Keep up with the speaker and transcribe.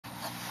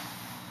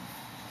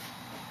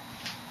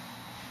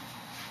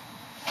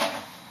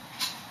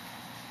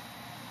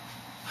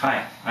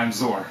I'm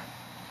Zor.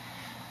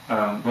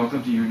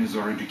 Welcome to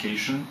Unizor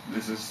Education.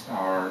 This is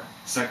our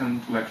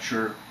second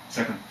lecture,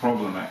 second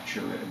problem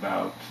actually,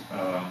 about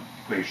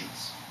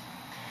equations.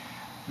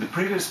 The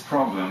previous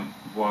problem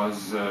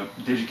was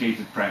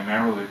dedicated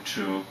primarily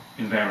to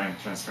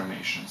invariant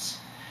transformations.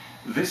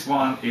 This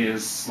one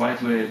is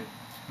slightly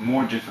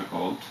more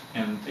difficult,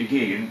 and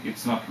again,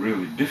 it's not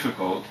really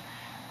difficult,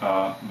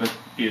 but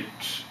it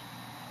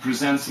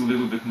presents a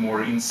little bit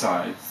more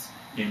insights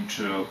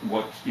into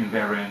what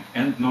invariant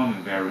and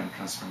non-invariant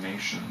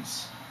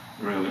transformations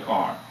really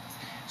are.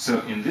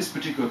 So in this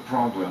particular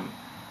problem,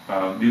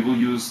 we will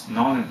use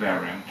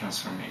non-invariant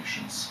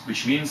transformations,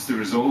 which means there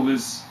is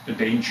always a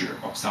danger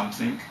of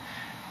something.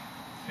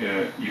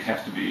 You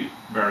have to be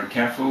very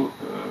careful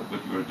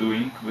what you are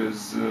doing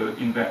with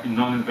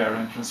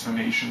non-invariant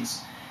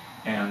transformations,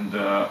 and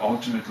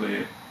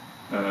ultimately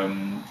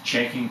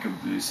checking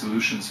of the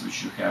solutions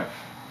which you have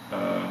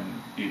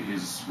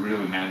is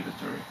really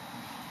mandatory.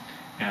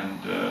 And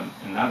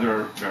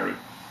another very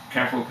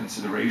careful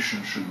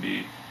consideration should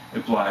be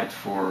applied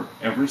for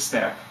every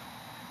step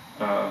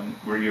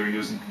where you're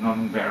using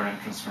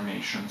non-invariant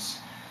transformations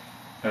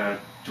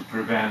to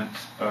prevent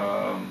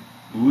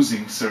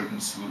losing certain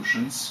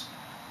solutions,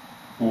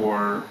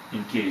 or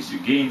in case you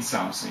gain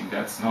something,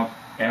 that's not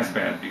as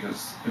bad,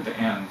 because at the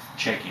end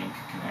checking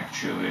can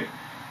actually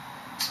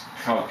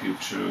help you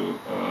to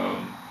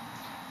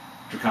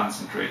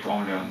concentrate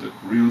only on the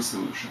real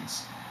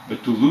solutions.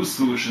 But to lose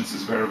solutions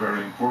is very,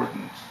 very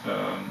important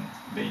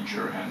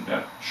danger, and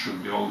that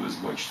should be always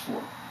watched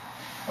for.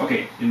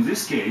 Okay, in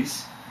this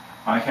case,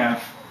 I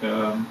have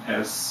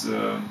as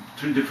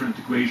three different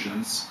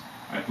equations.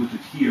 I put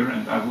it here,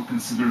 and I will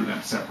consider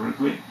them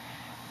separately.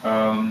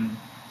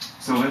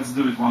 So let's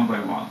do it one by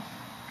one.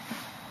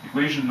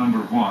 Equation number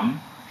 1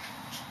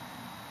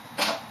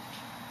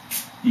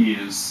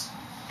 is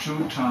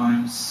 2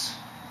 times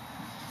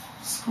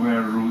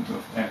square root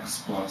of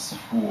x plus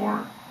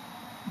 4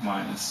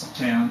 minus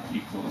 10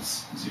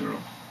 equals 0.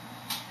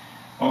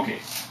 Okay,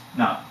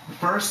 now the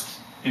first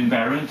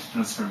invariant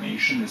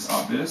transformation is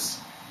obvious.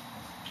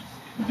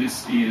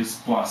 This is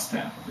plus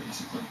 10,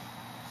 basically.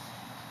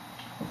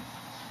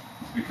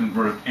 We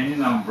convert any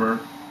number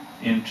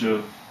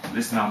into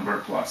this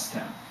number plus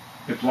 10.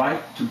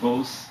 Applied to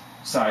both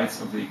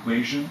sides of the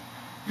equation,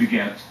 we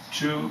get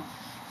 2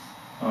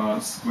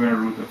 square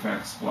root of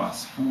x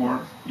plus 4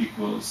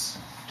 equals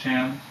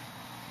 10.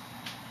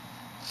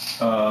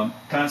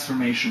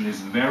 Transformation is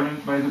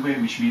invariant, by the way,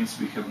 which means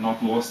we have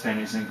not lost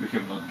anything, we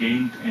have not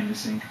gained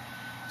anything.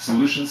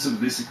 Solutions of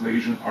this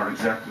equation are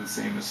exactly the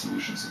same as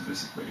solutions of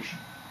this equation.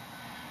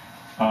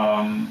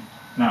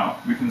 Now,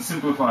 we can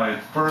simplify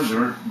it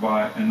further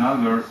by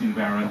another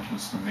invariant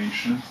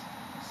transformation.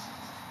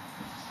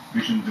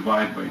 We can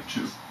divide by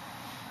 2,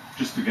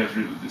 just to get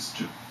rid of this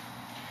 2.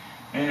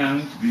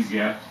 And we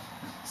get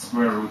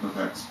square root of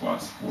x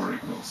plus 4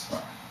 equals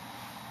 5.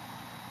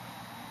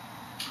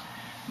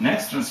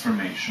 Next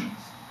transformation,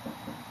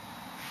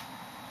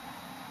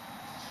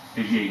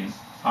 again,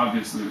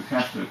 obviously we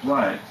have to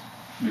apply it.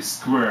 We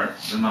square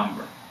the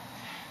number.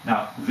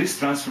 Now, this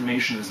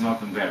transformation is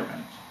not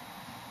invariant.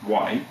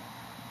 Why?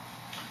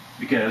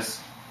 Because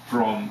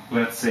from,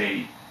 let's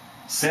say,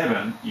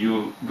 7,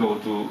 you go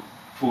to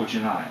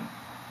 49.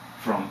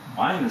 From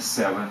minus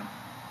 7,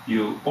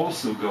 you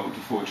also go to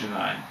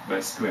 49 by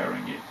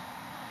squaring it.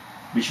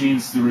 Which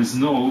means there is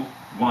no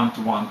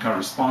one-to-one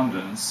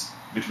correspondence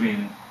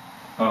between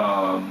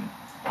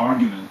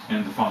argument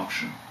and the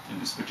function in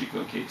this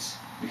particular case.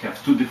 We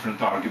have two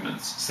different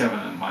arguments, 7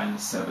 and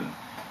minus 7,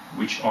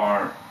 which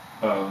are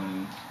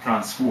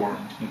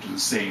transformed into the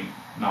same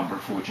number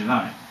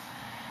 49.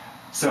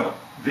 So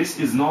this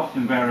is not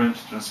invariant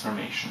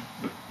transformation,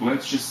 but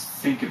let's just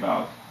think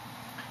about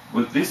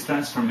what this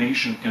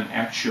transformation can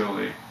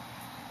actually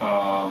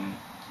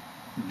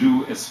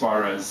do as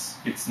far as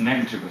its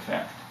negative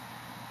effect.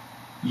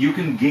 You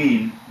can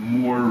gain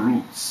more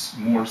roots,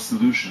 more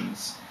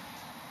solutions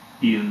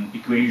in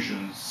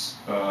equations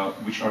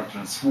which are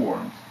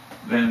transformed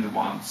than the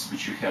ones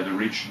which you had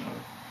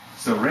originally.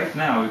 So right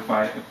now, if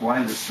I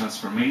apply this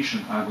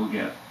transformation, I will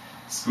get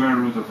square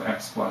root of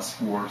x plus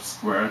 4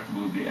 squared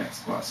will be x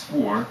plus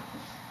 4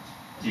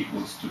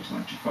 equals to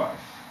 25.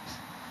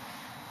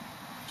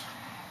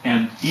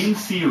 And in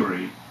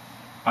theory,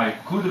 I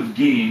could have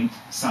gained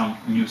some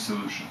new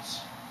solutions.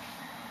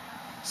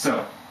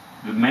 So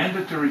the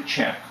mandatory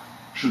check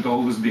should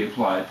always be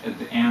applied at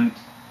the end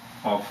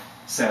of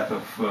set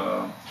of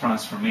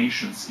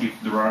transformations if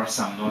there are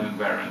some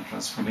non-invariant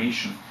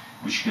transformation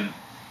which can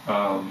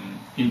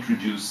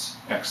introduce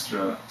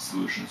extra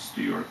solutions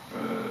to your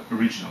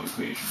original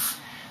equation.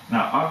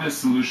 Now, obvious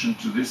solution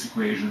to this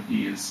equation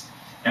is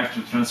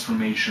after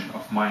transformation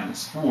of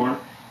minus 4,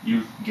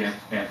 you get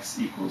x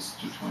equals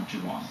to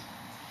 21.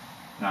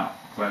 Now,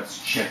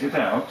 let's check it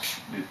out.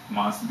 It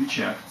must be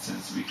checked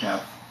since we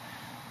have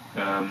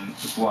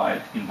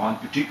applied in one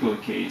particular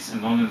case a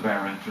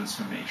non-invariant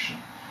transformation.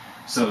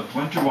 So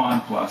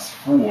 21 plus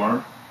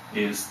 4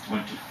 is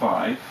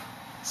 25.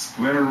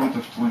 Square root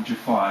of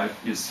 25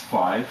 is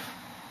 5.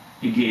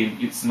 again,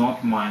 it's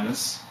not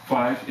minus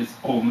 5, it's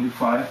only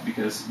 5,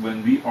 because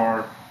when we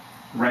are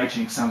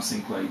writing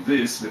something like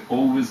this, we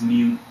always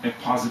mean a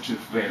positive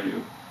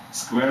value.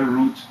 Square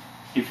root,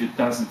 if it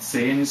doesn't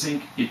say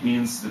anything, it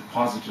means the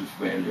positive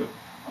value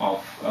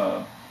of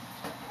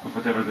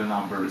whatever the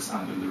number is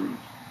under the root.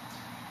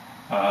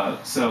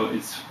 So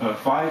it's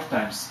 5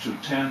 times 2,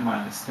 10,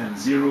 minus 10,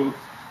 0.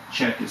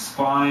 Check is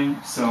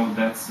fine, so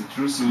that's the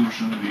true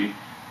solution.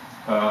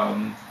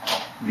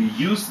 We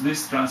use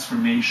this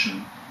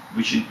transformation,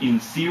 which in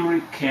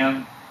theory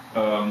can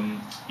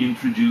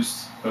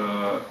introduce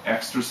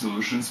extra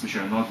solutions, which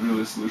are not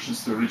really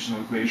solutions to the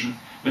original equation.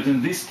 But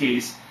in this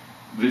case,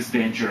 this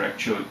danger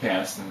actually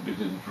passed, and we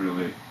didn't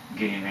really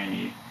gain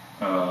any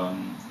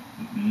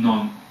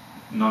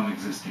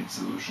non-existing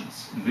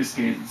solutions. In this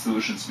case, the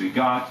solutions we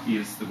got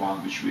is the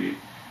one which we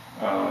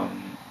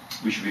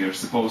are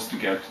supposed to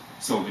get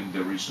solving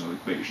the original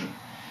equation.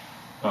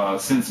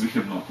 Since we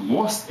have not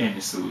lost any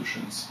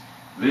solutions,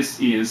 this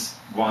is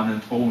one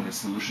and only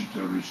solution to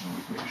the original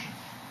equation.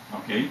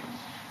 Okay,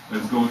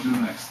 let's go to the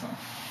next one.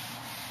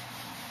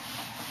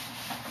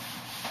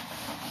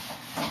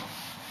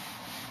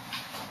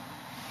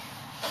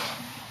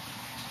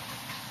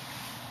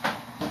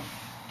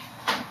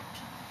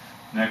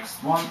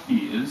 Next one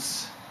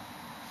is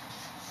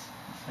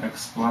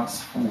x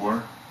plus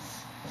 4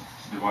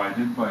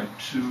 divided by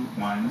 2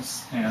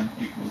 minus 10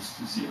 equals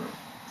to 0.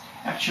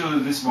 Actually,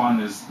 this one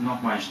is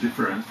not much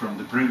different from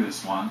the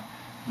previous one.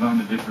 The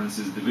only difference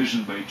is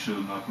division by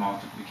 2, not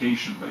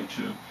multiplication by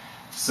 2.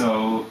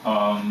 So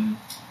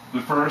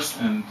the first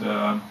and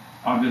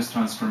obvious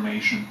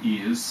transformation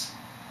is,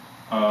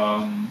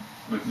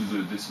 let me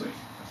do it this way,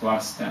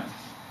 plus 10.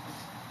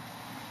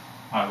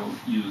 I will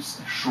use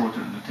a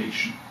shorter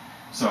notation.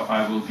 So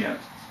I will get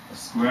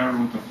square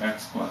root of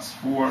x plus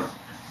 4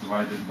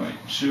 divided by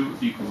 2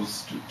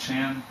 equals to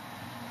 10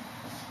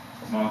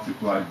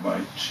 multiplied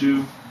by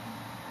 2.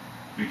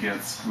 We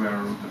get square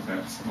root of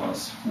x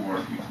plus 4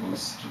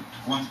 equals to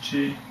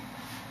 20.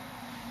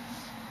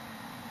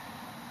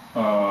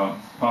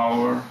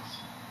 Power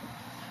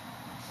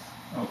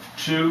of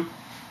 2.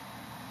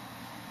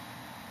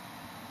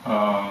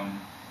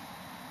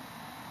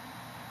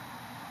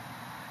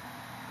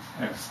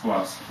 X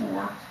plus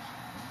 4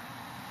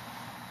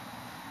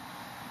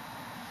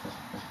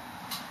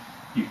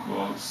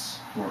 equals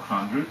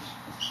 400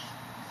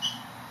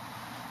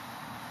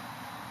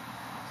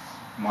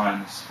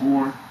 minus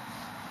 4,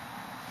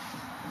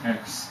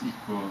 x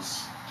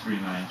equals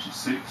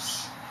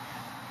 396.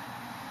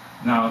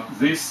 Now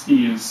this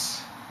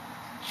is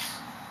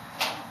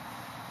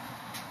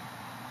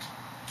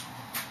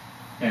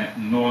a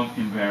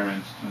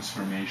non-invariant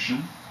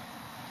transformation,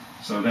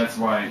 so that's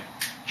why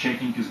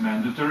checking is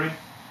mandatory.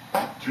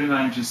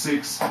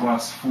 396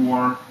 plus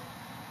 4,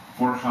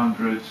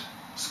 400,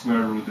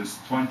 square root is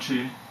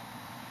 20.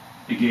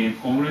 Again,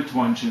 only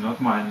 20,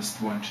 not minus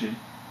 20,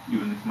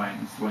 even if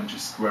minus 20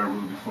 square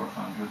will be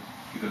 400,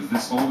 because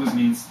this always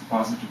means the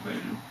positive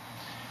value.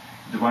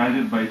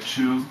 Divided by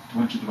 2,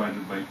 20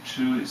 divided by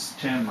 2 is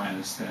 10,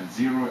 minus 10,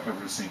 0,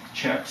 everything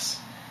checks.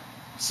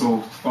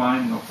 Solved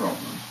fine, no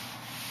problem.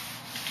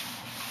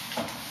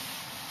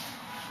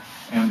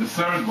 And the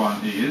third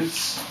one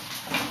is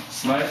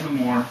slightly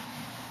more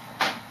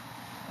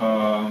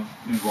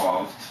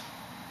involved.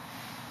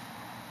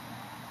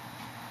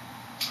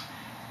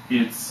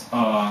 It's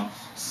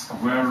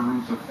square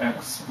root of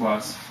x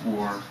plus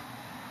 4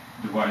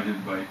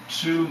 divided by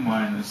 2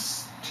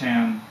 minus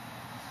 10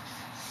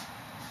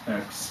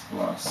 x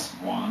plus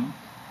 1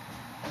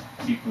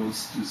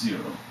 equals to 0.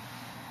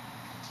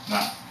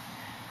 Now,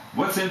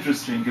 what's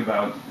interesting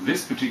about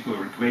this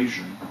particular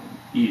equation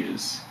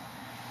is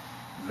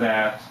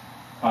that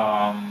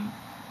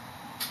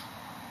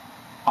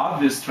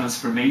obvious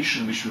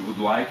transformation which we would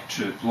like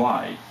to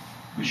apply,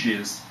 which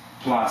is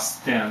plus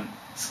 10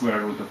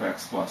 square root of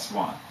x plus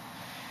 1,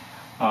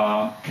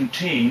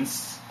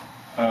 contains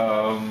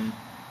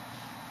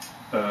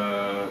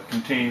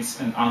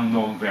an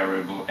unknown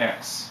variable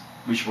x,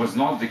 which was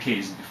not the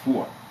case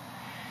before.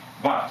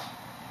 But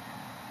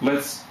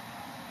let's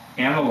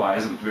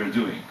analyze what we're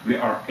doing. We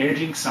are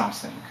adding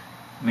something,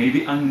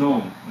 maybe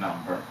unknown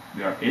number.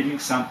 We are adding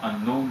some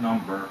unknown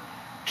number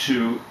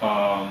to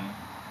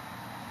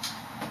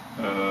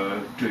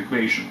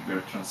equation. We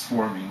are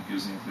transforming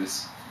using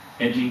this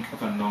adding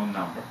of unknown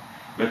number.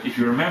 But if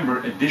you remember,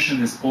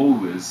 addition is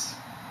always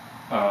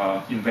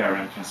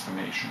invariant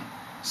transformation.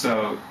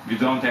 So we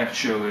don't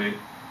actually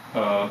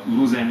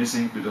lose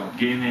anything, we don't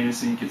gain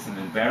anything. It's an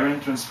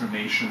invariant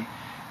transformation,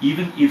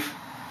 even if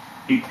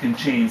it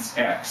contains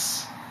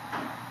x,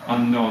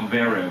 unknown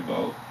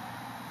variable,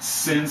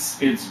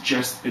 since it's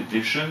just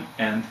addition,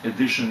 and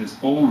addition is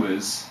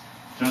always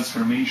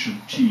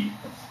transformation t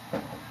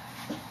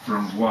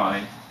from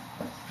y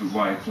to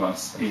y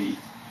plus a,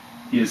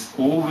 is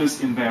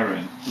always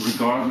invariant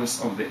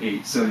regardless of the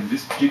a. So in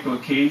this particular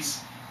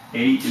case,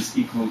 a is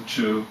equal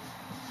to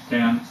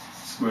 10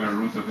 square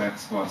root of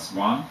x plus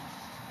 1.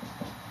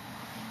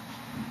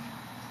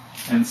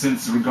 And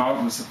since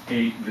regardless of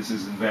A, this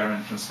is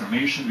invariant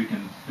transformation, we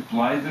can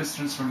apply this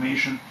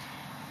transformation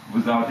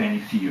without any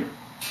fear.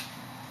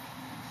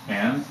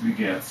 And we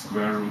get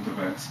square root of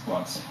x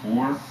plus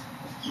 4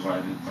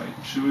 divided by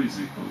 2 is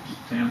equal to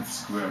 10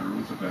 square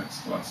root of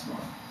x plus 1.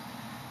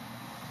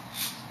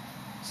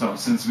 So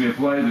since we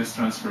apply this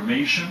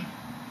transformation,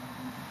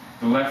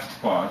 the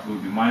left part will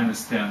be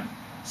minus 10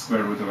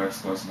 square root of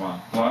x plus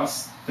 1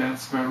 plus 10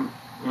 square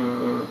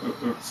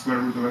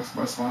root of x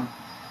plus 1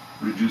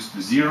 reduced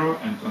to 0,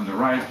 and on the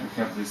right we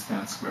have this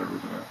 10 square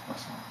root of x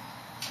plus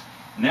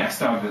 1.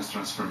 Next obvious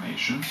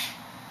transformation,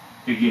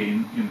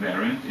 again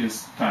invariant,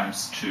 is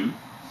times 2.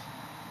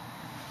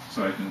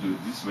 So I can do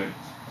it this way,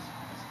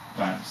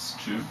 times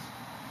 2.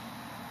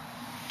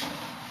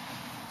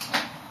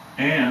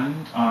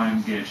 And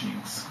I'm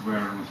getting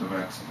square root of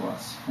x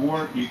plus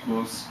 4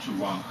 equals to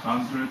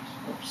 100,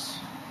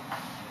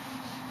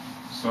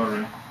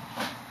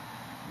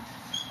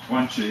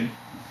 20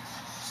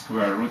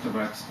 square root of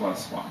x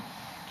plus 1.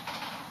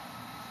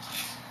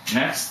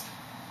 Next,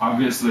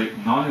 obviously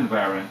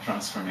non-invariant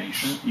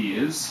transformation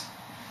is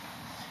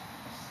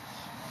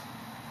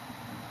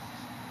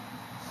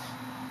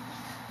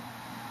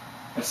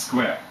a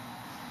square.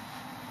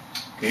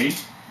 Okay?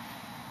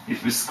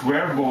 If we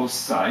square both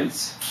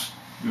sides,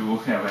 we will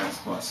have x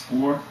plus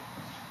 4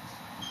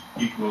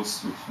 equals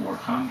to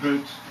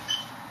 400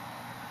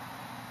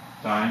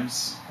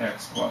 times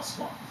x plus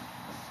 1.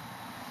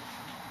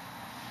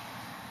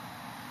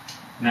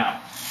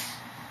 Now,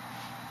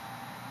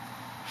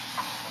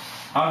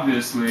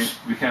 obviously,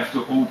 we have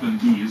to open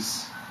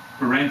these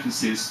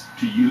parentheses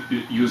to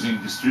using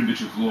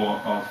distributive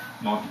law of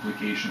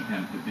multiplication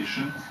and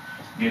addition.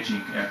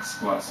 Getting x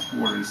plus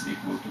 4 is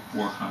equal to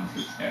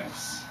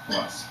 400x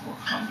plus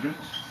 400.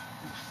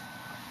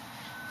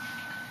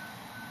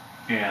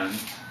 And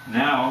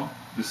now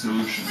the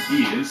solution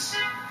is,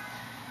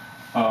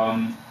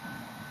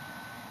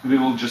 we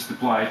will just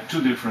apply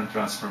two different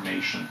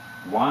transformations.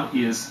 One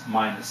is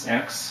minus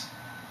x,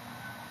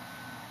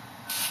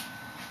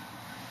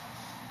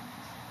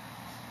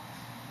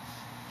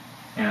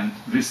 and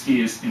this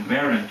is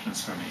invariant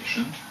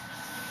transformation.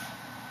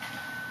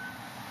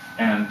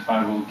 And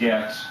I will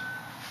get,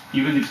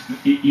 even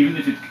if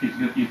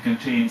it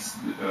contains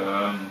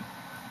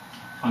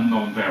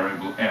unknown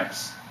variable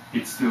x,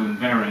 it's still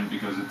invariant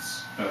because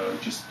it's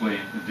just plain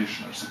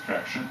addition or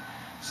subtraction.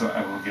 So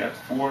I will get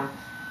 4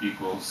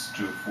 equals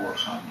to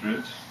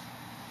 400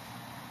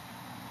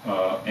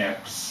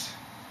 x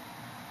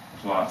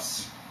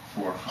plus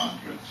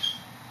 400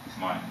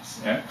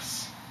 minus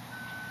x.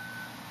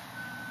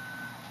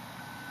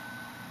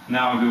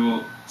 Now we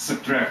will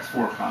subtract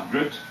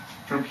 400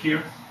 from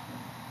here.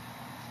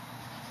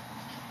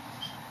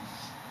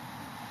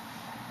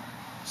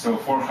 So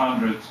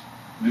 400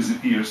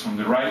 disappears from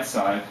the right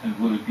side and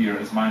will appear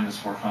as minus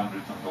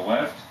 400 on the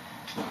left.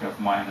 We'll have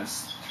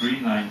minus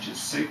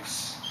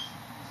 396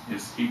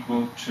 is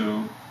equal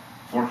to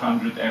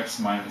 400x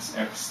minus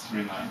x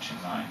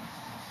 399x.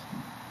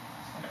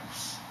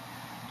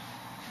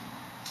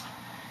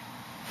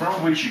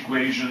 From which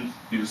equation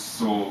is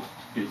solved?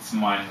 It's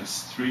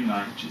minus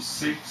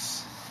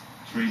 396,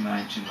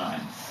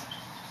 399.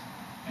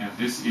 And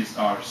this is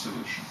our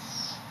solution.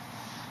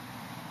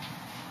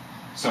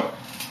 So,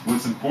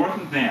 what's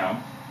important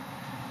now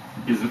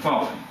is the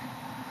following.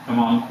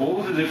 Among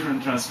all the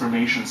different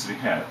transformations we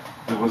had,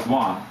 there was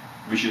one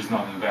which is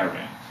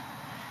non-invariant.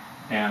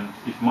 And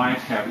it might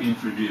have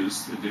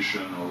introduced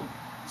additional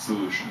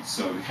solutions.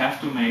 So we have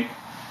to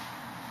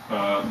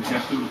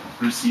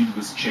proceed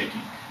with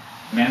checking,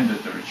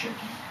 mandatory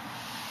checking.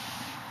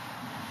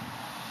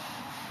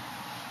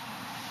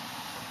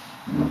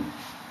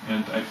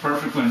 And I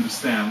perfectly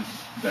understand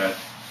that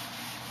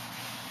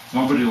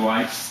nobody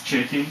likes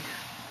checking,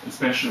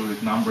 especially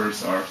if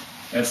numbers are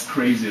as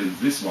crazy as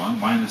this one,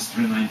 minus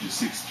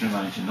 396,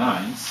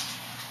 399s.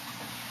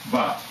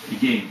 But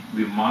again,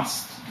 we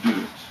must do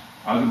it.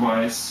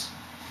 Otherwise,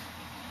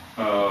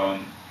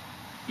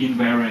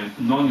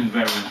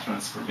 non-invariant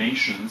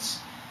transformations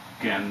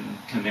can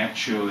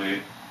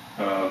actually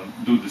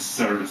do this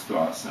service to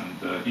us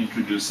and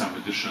introduce some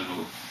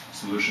additional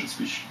solutions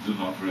which do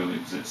not really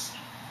exist.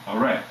 All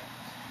right.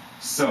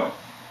 So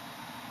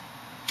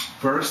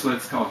first,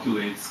 let's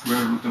calculate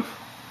square root of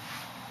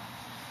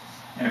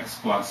x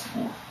plus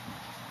 4.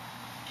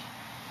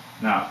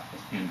 Now,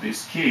 in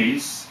this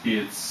case,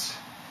 it's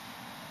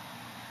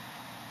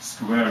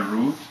square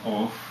root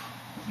of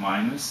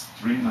minus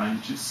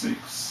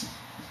 396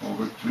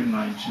 over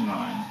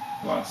 399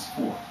 plus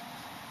 4.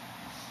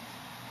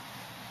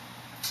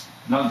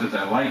 Not that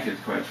I like it,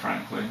 quite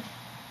frankly.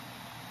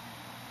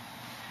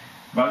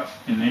 But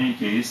in any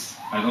case,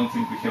 I don't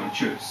think we have a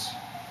choice.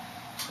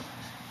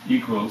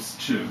 Equals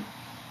to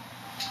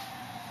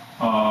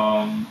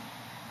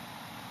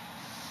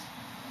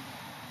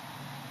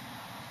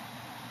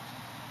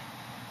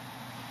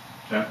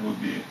that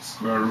would be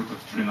square root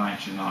of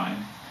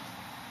 399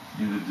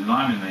 in the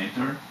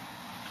denominator,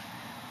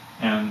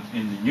 and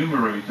in the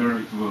numerator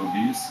it will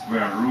be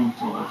square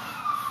root of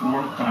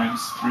 4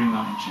 times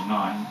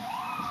 399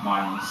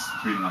 minus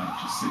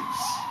 396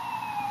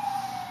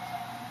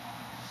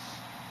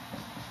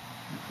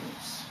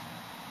 equals,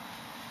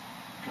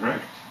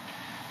 correct?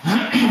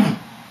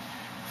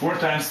 4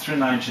 times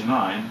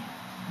 399,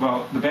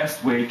 well, the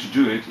best way to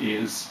do it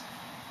is,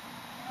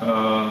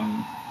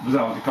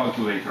 without the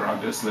calculator,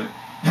 obviously,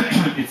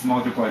 it's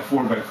multiply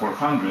 4 by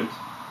 400,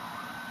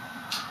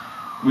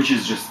 which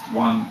is just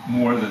one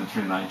more than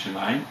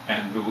 399,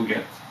 and we will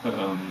get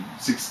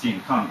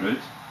 1600,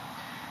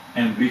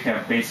 and we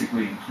have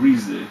basically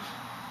increased it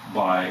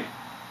by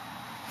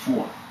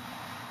 4,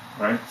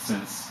 right?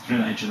 Since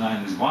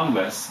 399 is 1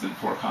 less than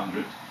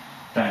 400,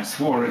 times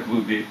 4, it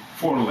will be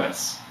 4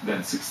 less than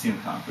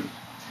 1600.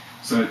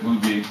 So it will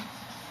be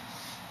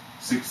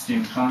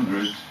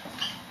 1600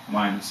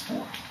 minus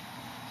 4,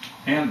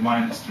 and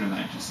minus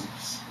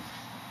 396,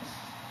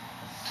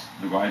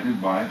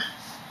 divided by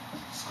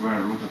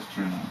square root of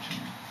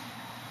 399,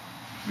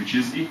 which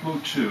is equal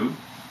to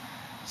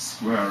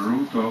square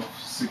root of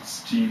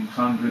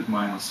 1600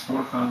 minus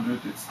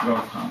 400, it's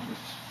 1200.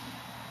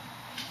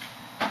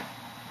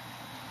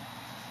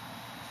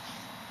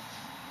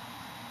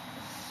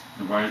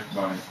 Divided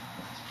by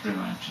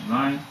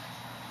 399.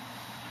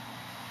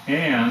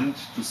 And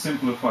to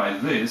simplify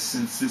this,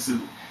 since this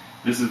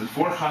is the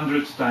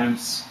 400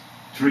 times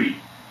 3,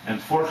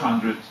 and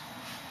 400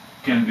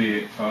 can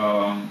be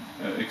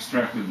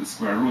extracted, the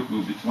square root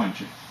will be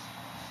 20.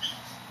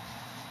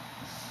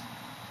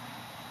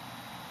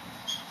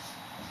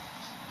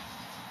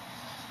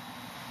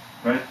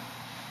 Right?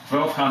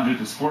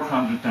 1200 is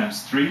 400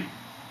 times 3,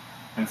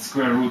 and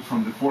square root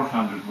from the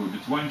 400 will be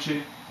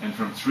 20, and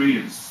from 3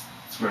 is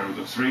square root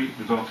of 3.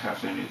 We don't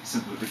have any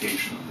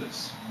simplification of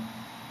this.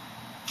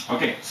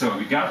 Okay, so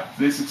we got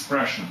this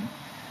expression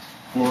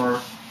for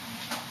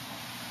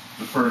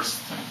the first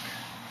thing.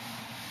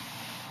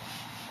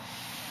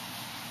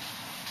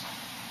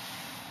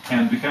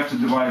 And we have to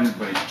divide it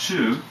by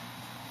 2,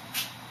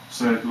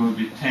 so it will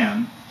be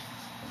 10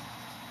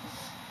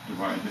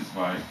 divided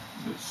by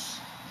this.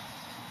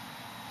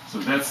 So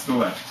that's the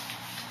left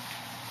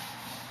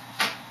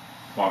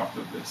part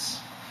of this.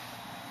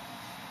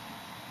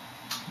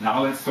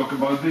 Now let's talk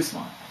about this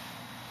one.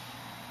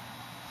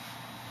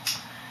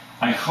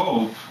 I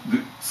hope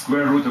the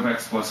square root of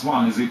x plus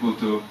 1 is equal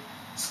to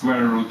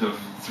square root of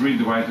 3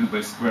 divided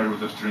by square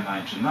root of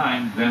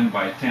 399, then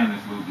by 10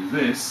 it will be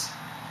this,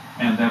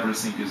 and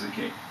everything is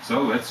okay.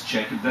 So let's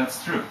check if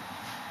that's true.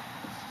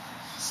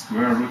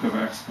 Square root of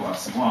x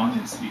plus 1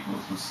 is equal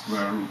to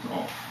square root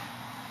of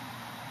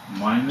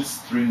minus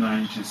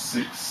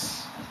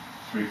 396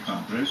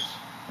 300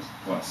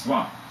 plus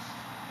 1.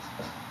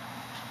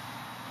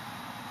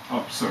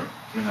 Oh, sorry,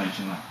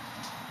 399.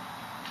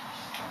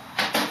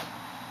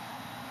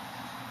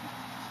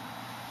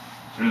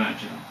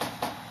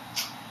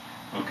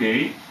 399.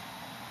 Okay,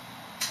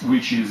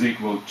 which is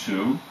equal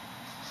to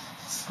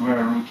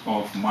square root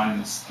of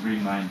minus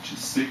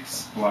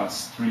 396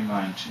 plus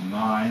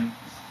 399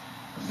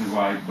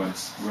 divided by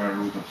square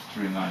root of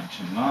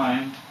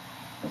 399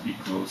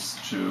 equals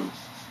to,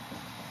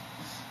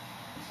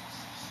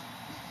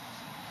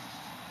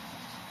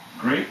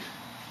 great,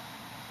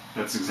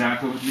 that's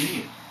exactly what we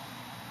need.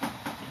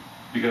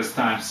 Because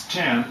times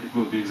 10, it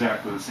will be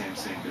exactly the same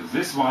thing as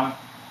this one,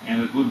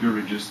 and it will be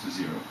reduced to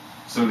 0.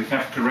 So we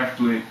have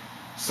correctly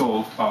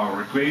solved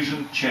our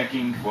equation,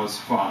 checking was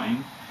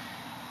fine,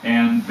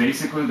 and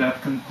basically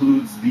that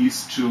concludes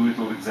these two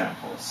little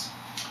examples.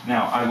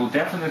 Now, I will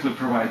definitely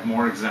provide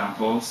more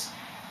examples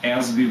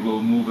as we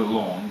will move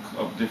along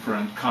of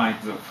different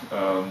kinds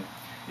of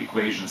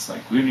equations,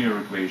 like linear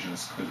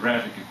equations,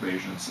 quadratic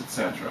equations,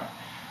 etc.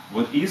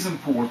 What is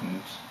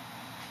important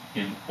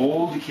in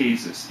all the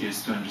cases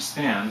is to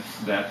understand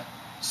that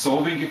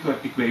solving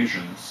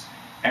equations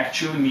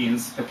actually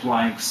means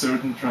applying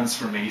certain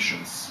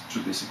transformations to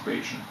this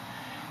equation.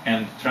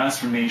 And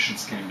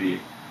transformations can be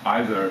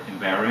either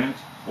invariant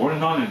or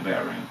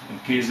non-invariant. In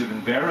case of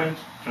invariant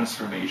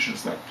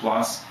transformations like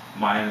plus,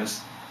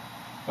 minus,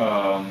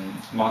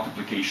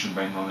 multiplication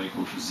by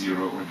non-equal to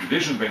 0 or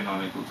division by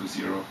non-equal to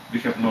 0, we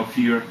have no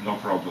fear, no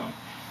problem.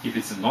 If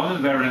it's a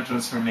non-invariant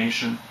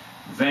transformation,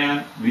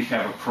 then we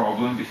have a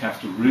problem. We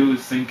have to really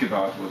think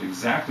about what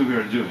exactly we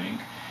are doing,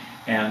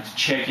 and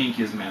checking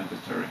is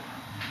mandatory.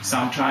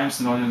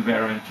 Sometimes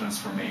non-invariant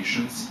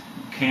transformations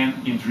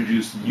can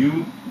introduce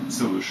new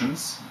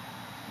solutions,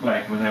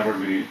 like whenever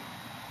we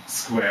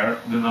square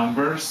the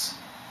numbers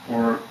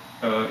or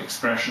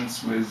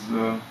expressions with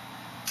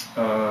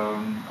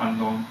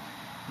unknown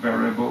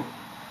variable.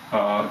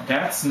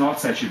 That's not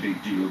such a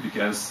big deal,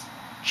 because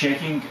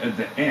checking at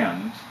the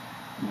end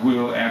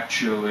will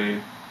actually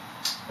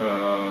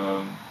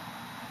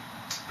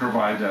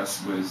provide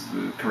us with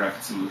the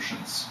correct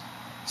solutions.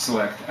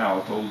 Select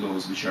out all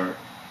those which are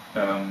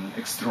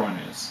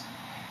extraneous.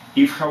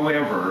 If,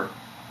 however,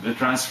 the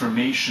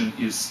transformation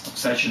is of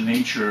such a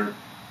nature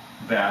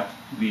that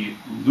we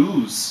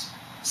lose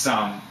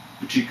some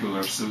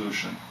particular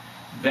solution,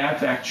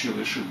 that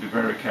actually should be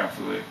very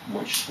carefully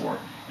watched for.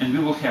 And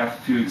we will have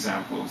a few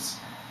examples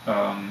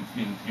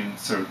in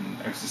certain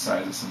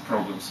exercises and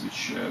problems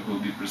which will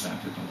be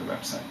presented on the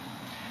website.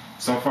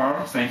 So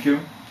far, thank you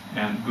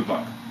and good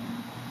luck.